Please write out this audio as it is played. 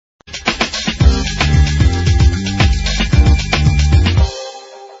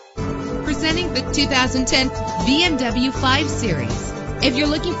the 2010 BMW 5 Series. If you're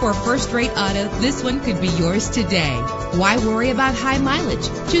looking for a first-rate auto, this one could be yours today. Why worry about high mileage?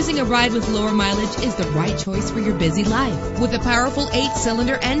 Choosing a ride with lower mileage is the right choice for your busy life. With a powerful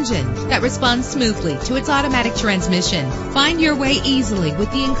 8-cylinder engine that responds smoothly to its automatic transmission, find your way easily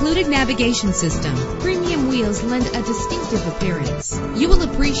with the included navigation system. Premium wheels lend a distinctive appearance. You will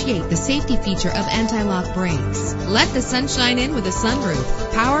appreciate the safety feature of anti-lock brakes. Let the sunshine in with a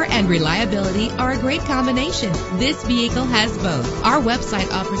sunroof. Power and reliability are a great combination. This vehicle has both. Our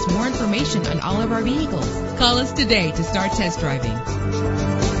website offers more information on all of our vehicles. Call us today to start test driving.